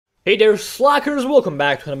Hey there slackers, welcome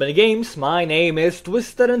back to another games. My name is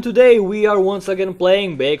Twisted and today we are once again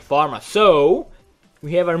playing Big Pharma. So,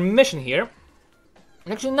 we have our mission here.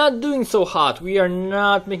 Actually not doing so hot, we are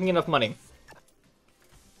not making enough money.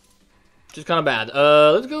 Which is kinda bad.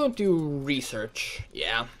 Let's go into research.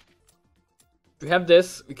 Yeah. If we have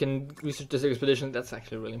this, we can research this expedition. That's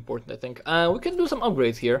actually really important, I think. We can do some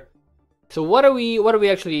upgrades here. So what are we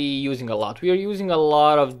actually using a lot? We are using a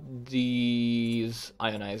lot of these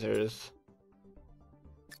ionizers.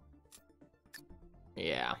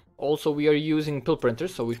 Yeah. Also we are using pill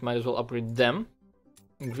printers, so we might as well upgrade them.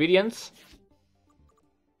 Ingredients.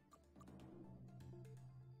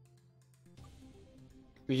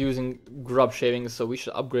 We're using grub shavings, so we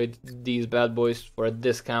should upgrade these bad boys for a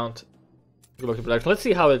discount. Go back to production. Let's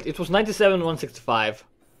see how it was 97, 165.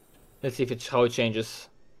 Let's see if how it changes.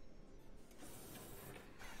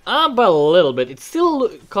 But a little bit. It's still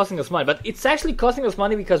costing us money, but it's actually costing us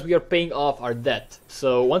money because we are paying off our debt.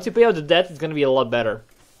 So once you pay off the debt, it's gonna be a lot better.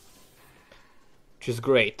 Which is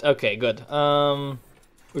great. Okay, good.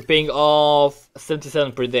 We're paying off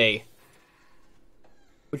 77 per day.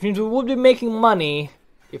 Which means we would be making money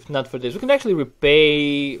if not for this. We can actually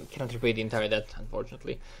repay... We cannot repay the entire debt,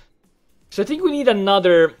 unfortunately. So I think we need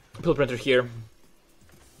another pill printer here.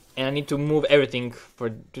 And I need to move everything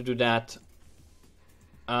to do that.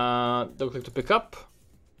 Don't click to pick up.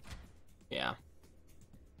 Yeah.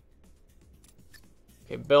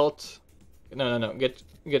 Okay, belt. No. Get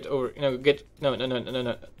over. No.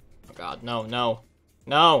 Oh God, no.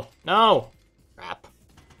 Crap.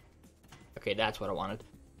 Okay, that's what I wanted.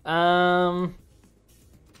 Gonna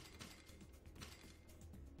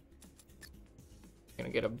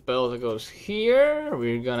get a belt that goes here.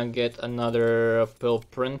 We're gonna get another pill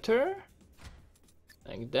printer.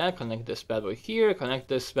 Like that, connect this bad boy here, connect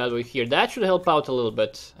this bad boy here. That should help out a little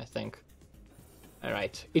bit, I think.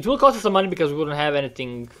 Alright. It will cost us some money because we won't have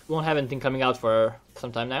anything coming out for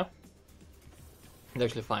some time now. It's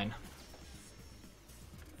actually fine.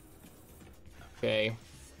 Okay.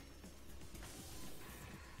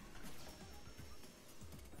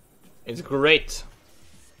 It's great.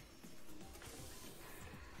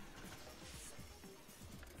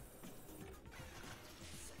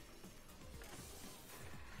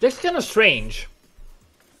 That's kind of strange.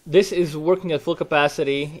 This is working at full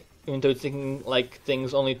capacity, even though it's taking like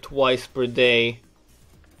things only twice per day.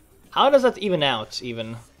 How does that even out,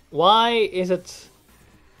 even? Why is it...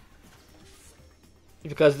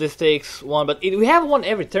 Because this takes one, but we have one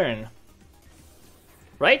every turn.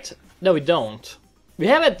 Right? No, we don't. We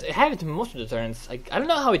have it most of the turns. I don't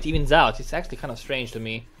know how it evens out. It's actually kind of strange to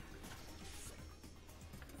me.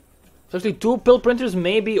 So actually 2 pill printers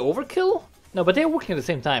may be overkill? No, but they're working at the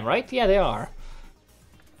same time, right? Yeah, they are.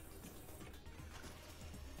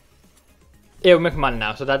 Yeah, we make money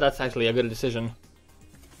now, so that's actually a good decision.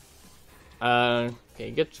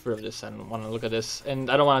 Okay, get rid of this. I don't want to look at this, and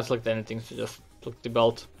I don't want to select anything, so just look the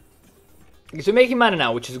belt. Okay, so we're making money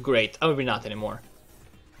now, which is great. Oh, maybe not anymore.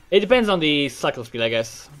 It depends on the cycle speed, I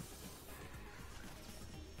guess.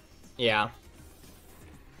 Yeah.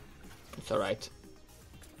 It's alright.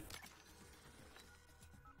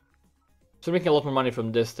 So we're making a lot more money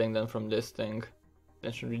from this thing than from this thing.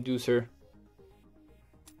 Tension reducer.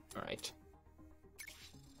 Alright.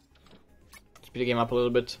 Speed the game up a little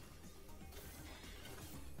bit.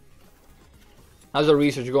 How's our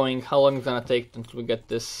research going? How long is it gonna take until we get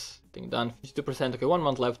this thing done? 52%, okay, 1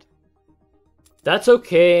 month left. That's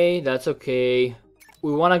okay, that's okay.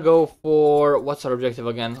 We wanna go for, what's our objective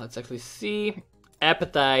again? Let's actually see.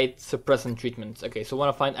 Appetite suppressant treatments. Okay, so we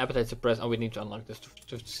want to find appetite suppressant. Oh, we need to unlock this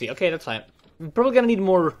to see. Okay, that's fine. We're probably gonna need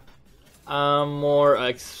more, more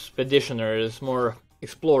expeditioners, more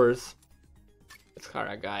explorers. Let's hire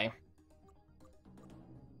a guy.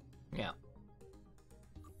 Yeah.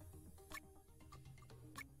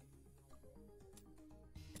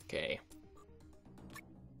 Okay.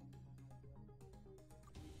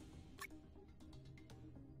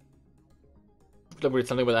 Upgrade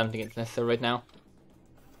something, but I don't think it's necessary right now.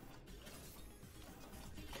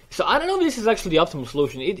 So I don't know if this is actually the optimal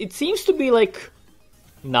solution. It seems to be like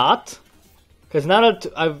not, because now that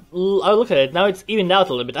I look at it, now it's evened out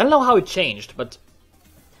a little bit. I don't know how it changed, but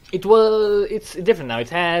it's different now. It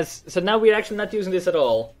has, so now we're actually not using this at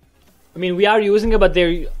all. I mean, we are using it, but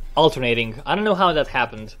they're alternating. I don't know how that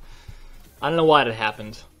happened. I don't know why that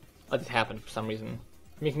happened. But it happened for some reason.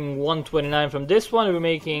 Making 129 from this one, and we're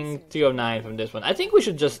making 309 from this one. I think we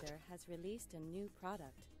should just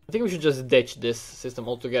ditch this system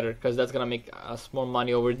altogether, because that's gonna make us more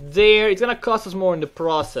money over there. It's gonna cost us more in the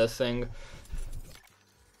processing.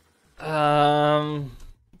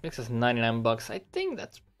 Makes us 99 bucks. I think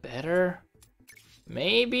that's better?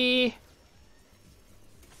 Maybe?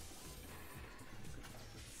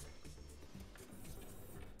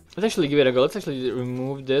 Let's actually give it a go. Let's actually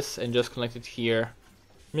remove this and just connect it here.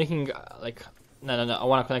 Making, like... No, I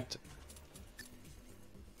want to connect...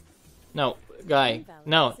 No, guy.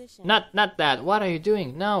 No, not that. What are you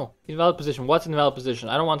doing? No. Invalid position. What's invalid position?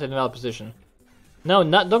 I don't want an invalid position. No,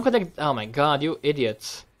 don't connect... Oh my god, you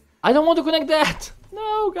idiots. I don't want to connect that!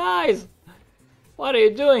 No, guys! What are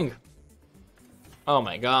you doing? Oh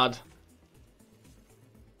my god.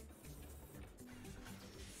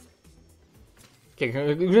 Okay,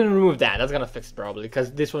 we're gonna remove that. That's gonna fix it probably,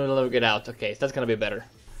 because this one will never get out. Okay, so that's gonna be better.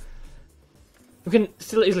 We can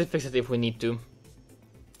still easily fix it if we need to.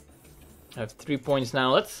 I have 3 points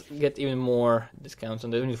now. Let's get even more discounts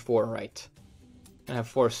on this. We need 4, right? I have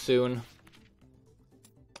 4 soon.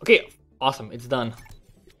 Okay, awesome. It's done.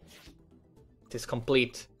 It is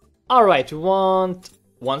complete. Alright, we want...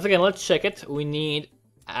 Once again, let's check it. We need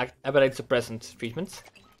appetite suppressant treatment,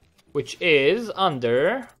 which is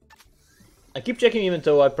under... I keep checking even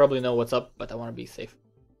though I probably know what's up, but I want to be safe.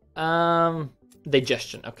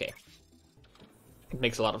 Digestion, okay. It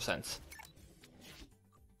makes a lot of sense.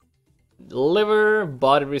 Liver,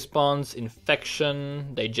 body response,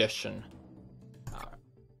 infection, digestion.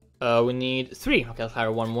 We need 3. Okay, let's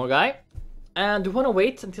hire one more guy. And do we want to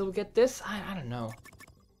wait until we get this? I don't know.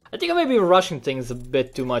 I think I may be rushing things a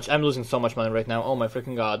bit too much. I'm losing so much money right now. Oh my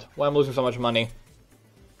freaking god. Why am I losing so much money?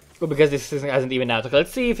 Well, because this hasn't even out. Okay,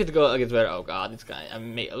 let's see if it gets better. Oh god,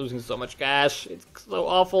 I'm losing so much cash. It's so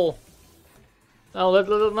awful. No, let's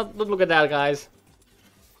not look at that, guys.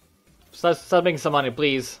 Start making some money,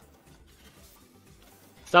 please.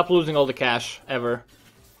 Stop losing all the cash ever.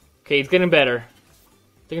 Okay, it's getting better.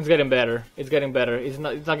 I think it's getting better. It's getting better. It's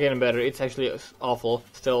not getting better. It's actually awful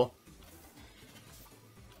still.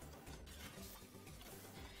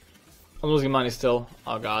 I'm losing money still.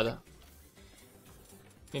 Oh god.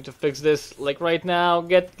 Need to fix this like right now.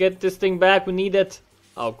 Get this thing back. We need it.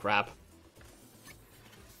 Oh crap.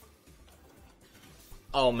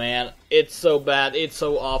 Oh man, it's so bad. It's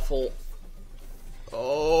so awful.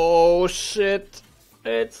 Oh shit.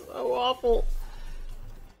 It's so awful.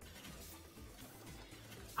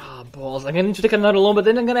 Ah, balls. I'm gonna need to take another loan, but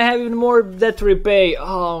then I'm gonna have even more debt to repay.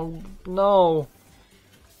 Oh no.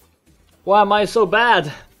 Why am I so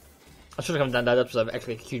bad? I should have done that. That was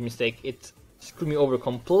actually a huge mistake. It screwed me over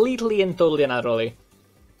completely and totally and utterly.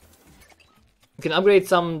 We can upgrade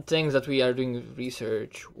some things that we are doing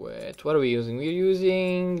research with. What are we using? We're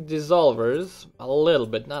using dissolvers a little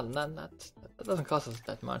bit. Not. That doesn't cost us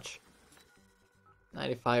that much.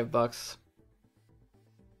 95 bucks.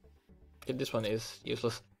 Okay, this one is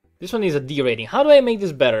useless. This one is a D rating. How do I make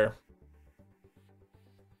this better?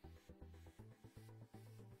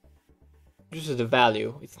 This is the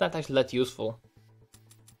value. It's not actually that useful.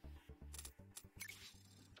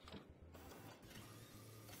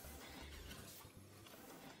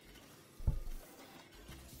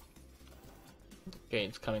 Okay,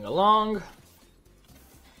 it's coming along.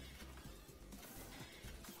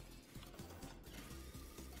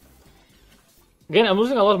 Again, I'm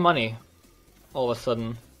losing a lot of money all of a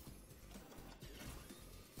sudden.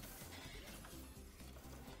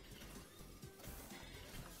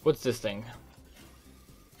 What's this thing?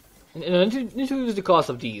 And I need to reduce the cost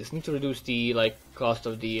of these. Need to reduce the cost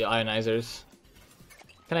of the ionizers.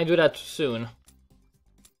 Can I do that soon?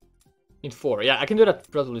 Need 4. Yeah, I can do that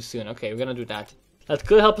relatively soon. Okay, we're gonna do that. That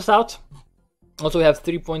could help us out. Also, we have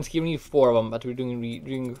 3 points here. We need 4 of them, but we're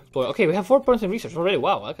doing. Okay, we have 4 points in research already.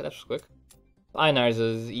 Wow, okay, that was quick.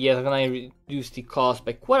 Ionizers. Yes, I'm gonna reduce the cost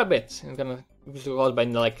by quite a bit. I'm gonna reduce the cost by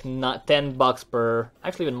like not 10 bucks per.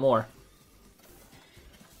 Actually, even more.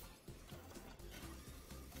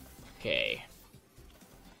 Okay.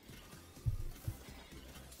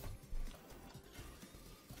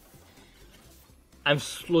 I'm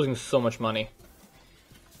losing so much money.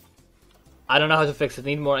 I don't know how to fix it.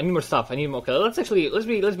 I need more stuff. I need more. Okay, let's be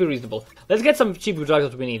reasonable. Let's get some cheaper drugs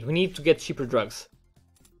that we need. We need to get cheaper drugs.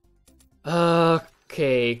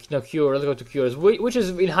 Okay, no cure. Let's go to cures, which is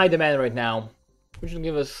in high demand right now, which will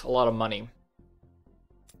give us a lot of money.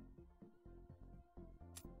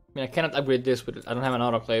 I mean, I cannot upgrade this with it. I don't have an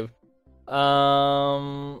autoclave.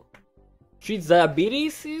 Treats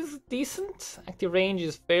diabetes is decent. Active range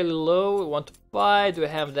is fairly low. 1 to 5. Do I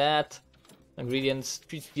have that? Ingredients.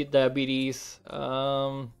 Treats diabetes.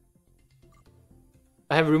 I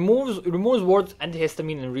have removes warts,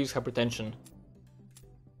 antihistamine, and relieves hypertension.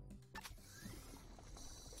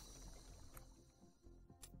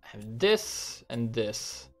 I have this and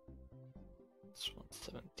this. It's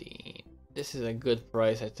 117. This is a good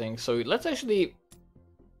price, I think. So let's actually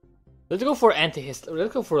Let's go for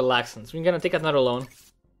let's go for relaxants. We're gonna take another loan.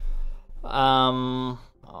 Oh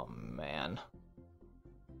man.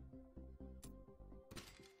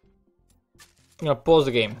 I'm gonna pause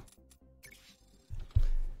the game.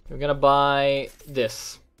 We're gonna buy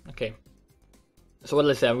this. Okay. So what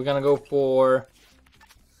did I say? We're gonna go for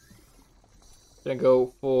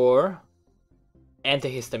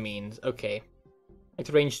antihistamines. Okay. It's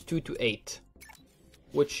range 2 to 8.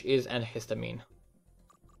 Which is antihistamine?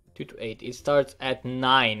 2 to 8. It starts at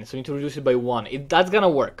 9, so we need to reduce it by 1. That's gonna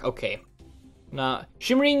work. Okay. Now,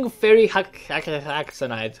 shimmering fairy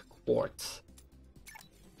hexanide quartz.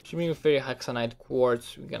 Shimmering fairy hexanide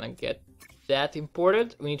quartz. We're gonna get that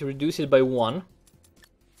imported. We need to reduce it by 1.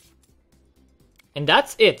 And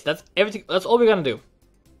that's it. That's everything. That's all we're gonna do.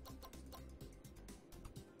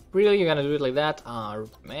 Really, you're gonna do it like that? Ah,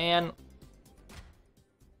 man.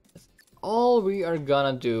 That's all we are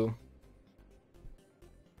gonna do.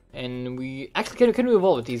 And we actually can we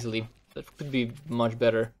evolve it easily? That could be much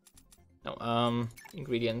better. No,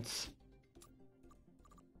 ingredients.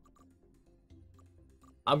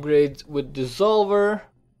 Upgrades with dissolver.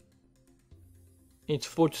 It's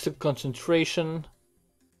 4 to 6 concentration.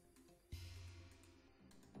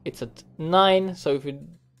 It's at 9, so if you...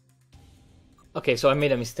 Okay, so I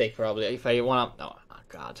made a mistake probably. If I wanna... Oh, oh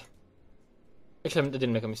god. Actually, I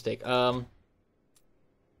didn't make a mistake. Can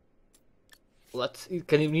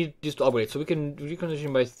you need this to upgrade? So we can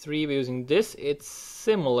recondition by 3 by using this. It's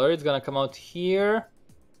similar. It's gonna come out here.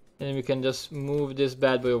 And then we can just move this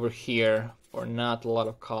bad boy over here for not a lot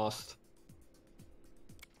of cost.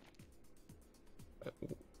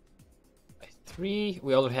 3.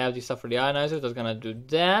 We also have the stuff for the ionizer. That's gonna do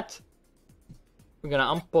that. We're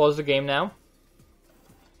gonna unpause the game now.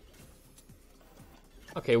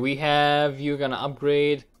 Okay, we have you gonna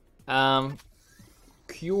upgrade.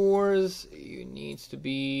 Cures. You needs to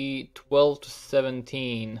be 12 to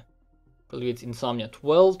 17. I believe it's insomnia.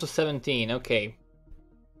 12 to 17. Okay.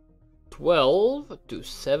 12 to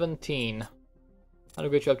 17. How to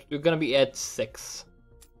get you up? You're gonna be at 6.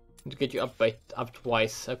 To get you up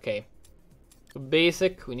twice. Okay. So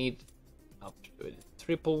basic, we need up to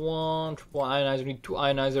triple one ionizer. We need 2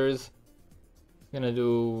 ionizers. We're gonna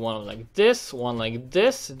do one like this, one like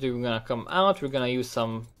this. They're gonna come out. We're gonna use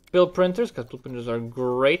some pill printers because pill printers are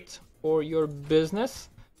great for your business.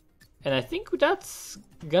 And I think that's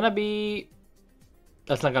gonna be.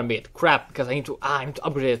 That's not gonna be it. Crap, because I need to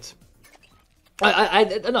upgrade it. I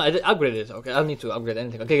upgraded it. Okay, I don't need to upgrade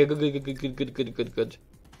anything. Okay, good.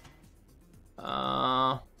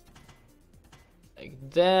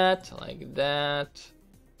 Like that, like that,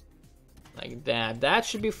 like that. That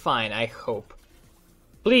should be fine, I hope.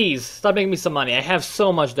 Please, stop making me some money. I have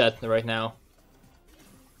so much debt right now.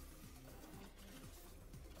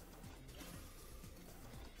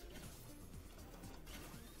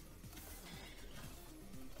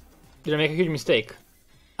 Did I make a huge mistake?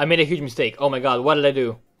 I made a huge mistake. Oh my god, what did I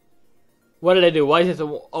do? What did I do? Why is it?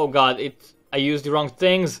 Oh god, I used the wrong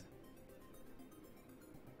things.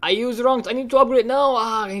 I used the wrong. I need to upgrade. No,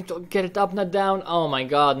 I need to get it up, not down. Oh my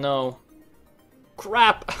god, no.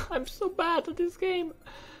 Crap, I'm so bad at this game.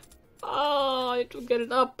 Oh, I need to get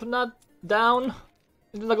it up, not down.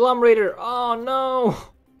 The agglomerator. Oh no.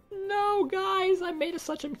 No, guys, I made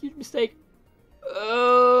such a huge mistake.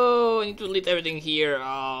 Oh, I need to delete everything here.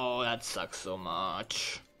 Oh, that sucks so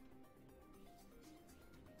much.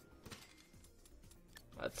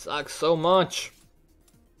 That sucks so much.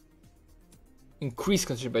 Increase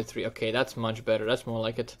concentration by 3. Okay, that's much better. That's more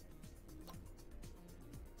like it.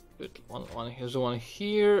 Here's one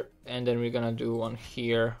here, and then we're gonna do one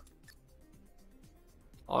here.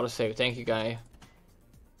 Autosave. Thank you, guy.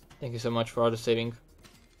 Thank you so much for autosaving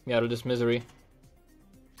me out of this misery.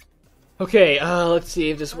 Okay, let's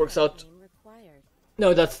see if this works out.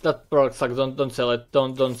 No, that product sucks. Don't sell it.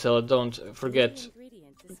 Don't sell it. Don't forget.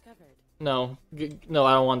 No, no,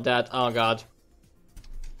 I don't want that. Oh god.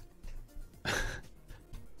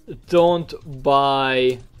 Don't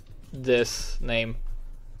buy this name.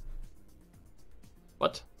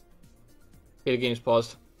 What? Okay, the game's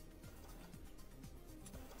paused.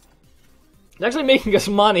 It's actually making us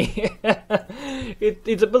money.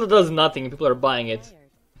 It's a build that does nothing. People are buying it.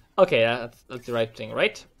 Okay, that's the right thing,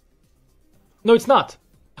 right? No, it's not.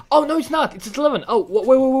 Oh no, it's not. It's at 11. Oh,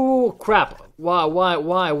 wait, crap.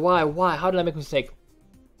 Why? How did I make a mistake?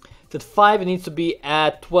 It's at 5. It needs to be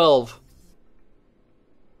at 12.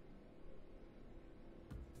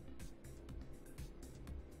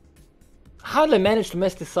 How did I manage to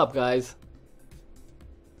mess this up, guys?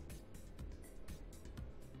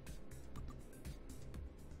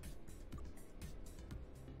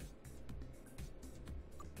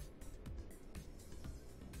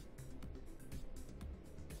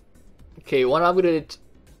 Okay, one upgrade it.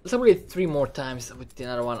 Let's upgrade it 3 more times with the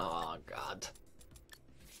other one. Oh god.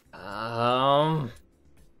 I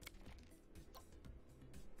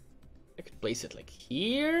could place it like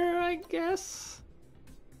here, I guess.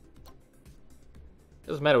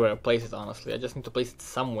 Doesn't matter where I place it, honestly. I just need to place it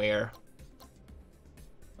somewhere.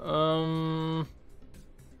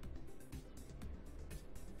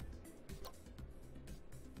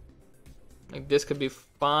 Like this could be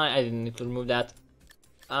fine. I didn't need to remove that.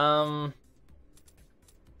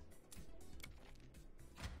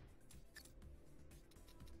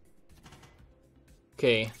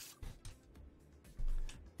 Okay.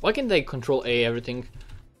 Why can't I control A everything?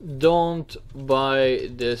 Don't buy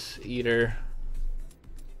this either.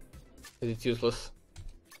 It's useless.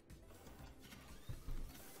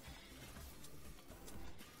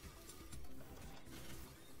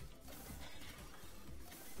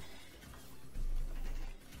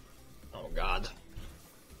 Oh god.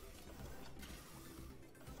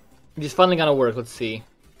 This finally gonna work, let's see.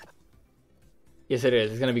 Yes it is,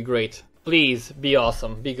 it's gonna be great. Please, be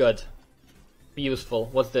awesome, be good. Be useful.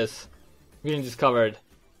 What's this? Green discovered.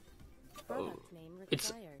 Oh.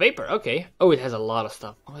 It's vapor, okay. Oh, it has a lot of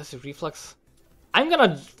stuff. Oh, that's a reflux. I'm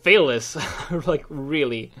gonna fail this. Like,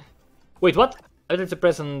 really. Wait, what? Oh, that's the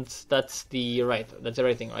present, that's the right. That's the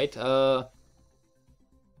right thing, right? Yeah,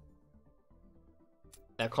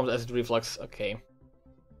 comes acid reflux, okay.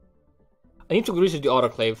 I need to research the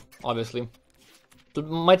autoclave, obviously. So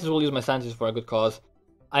might as well use my scientists for a good cause.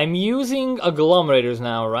 I'm using agglomerators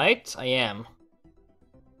now, right? I am.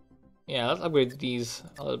 Yeah, let's upgrade these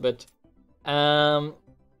a little bit. I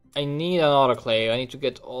need an autoclave. I need to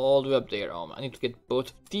get all the way up there. I need to get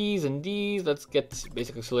both of these and these. Let's get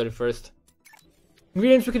basic auxiliary first.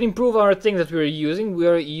 Ingredients, we can improve our things that we're using.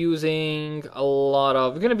 We're using a lot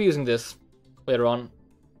of... We're gonna be using this later on.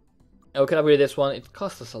 And we can upgrade this one. It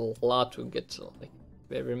costs us a lot to get like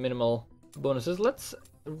very minimal bonuses. Let's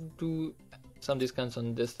do some discounts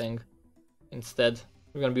on this thing instead.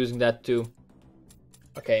 We're gonna be using that too.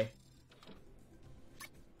 Okay.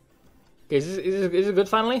 Okay, is it good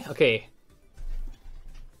finally? Okay.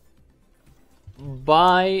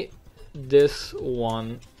 Buy this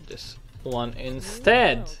one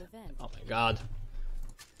instead. Oh my god.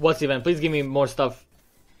 What's the event? Please give me more stuff.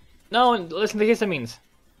 No, listen to this means.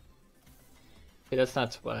 Okay, that's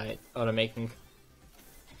not what I'm making.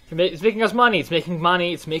 It's making us money, it's making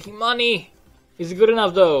money, it's making money! Is it good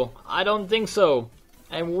enough though? I don't think so.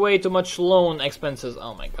 I have way too much loan expenses.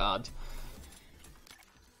 Oh my god.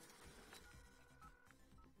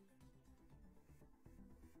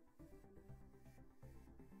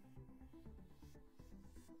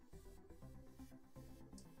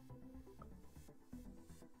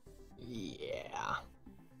 Yeah.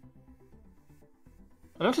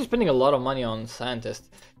 I'm actually spending a lot of money on scientists.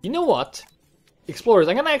 You know what? Explorers,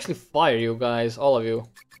 I'm gonna actually fire you guys, all of you.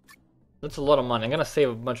 That's a lot of money. I'm gonna save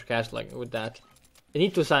a bunch of cash like with that. I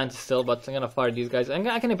need 2 scientists still, but I'm gonna fire these guys.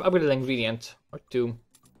 I can upgrade an ingredient or 2.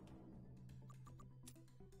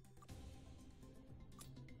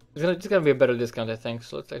 It's gonna be a better discount, I think.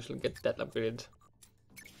 So let's actually get that upgraded.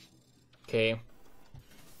 Okay.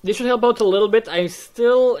 This should help out a little bit. I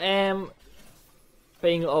still am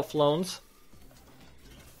paying off loans.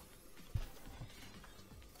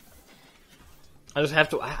 I just have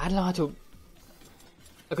to. I don't know how to.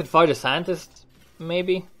 I could fire the scientist,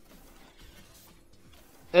 maybe.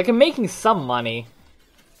 Like, I'm making some money.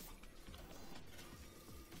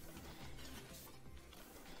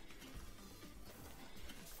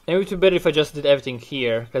 Maybe it would be better if I just did everything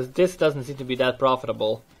here, because this doesn't seem to be that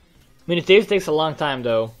profitable. I mean, it takes a long time,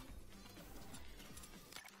 though.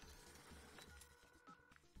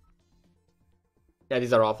 Yeah,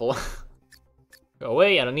 these are awful. Go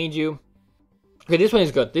away, I don't need you. Okay, this one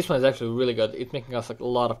is good. This one is actually really good. It's making us like a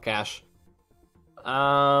lot of cash.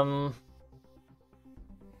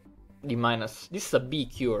 D minus. This is a B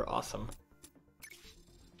cure. Awesome.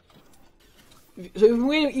 So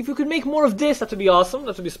if we could make more of this, that would be awesome.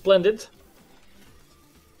 That would be splendid.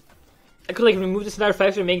 I could like remove this entire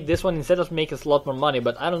factory and make this one instead of make us a lot more money,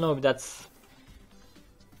 but I don't know if that's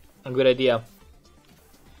a good idea.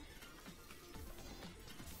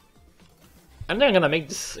 I'm not gonna make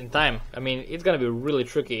this in time. I mean, it's gonna be really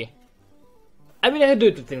tricky. I mean, I could do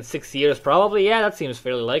it within 6 years, probably. Yeah, that seems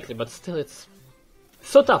fairly likely, but still, it's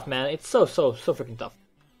so tough, man. It's so freaking tough.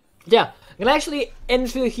 Yeah, I'm gonna actually end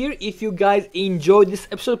this video here. If you guys enjoyed this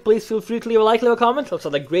episode, please feel free to leave a like, leave a comment. That's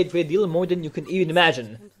a great deal, more than you can even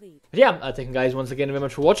imagine. But yeah, thank you guys once again very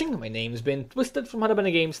much for watching. My name's been Twisted from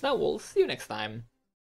Hadabana Games. Now we'll see you next time.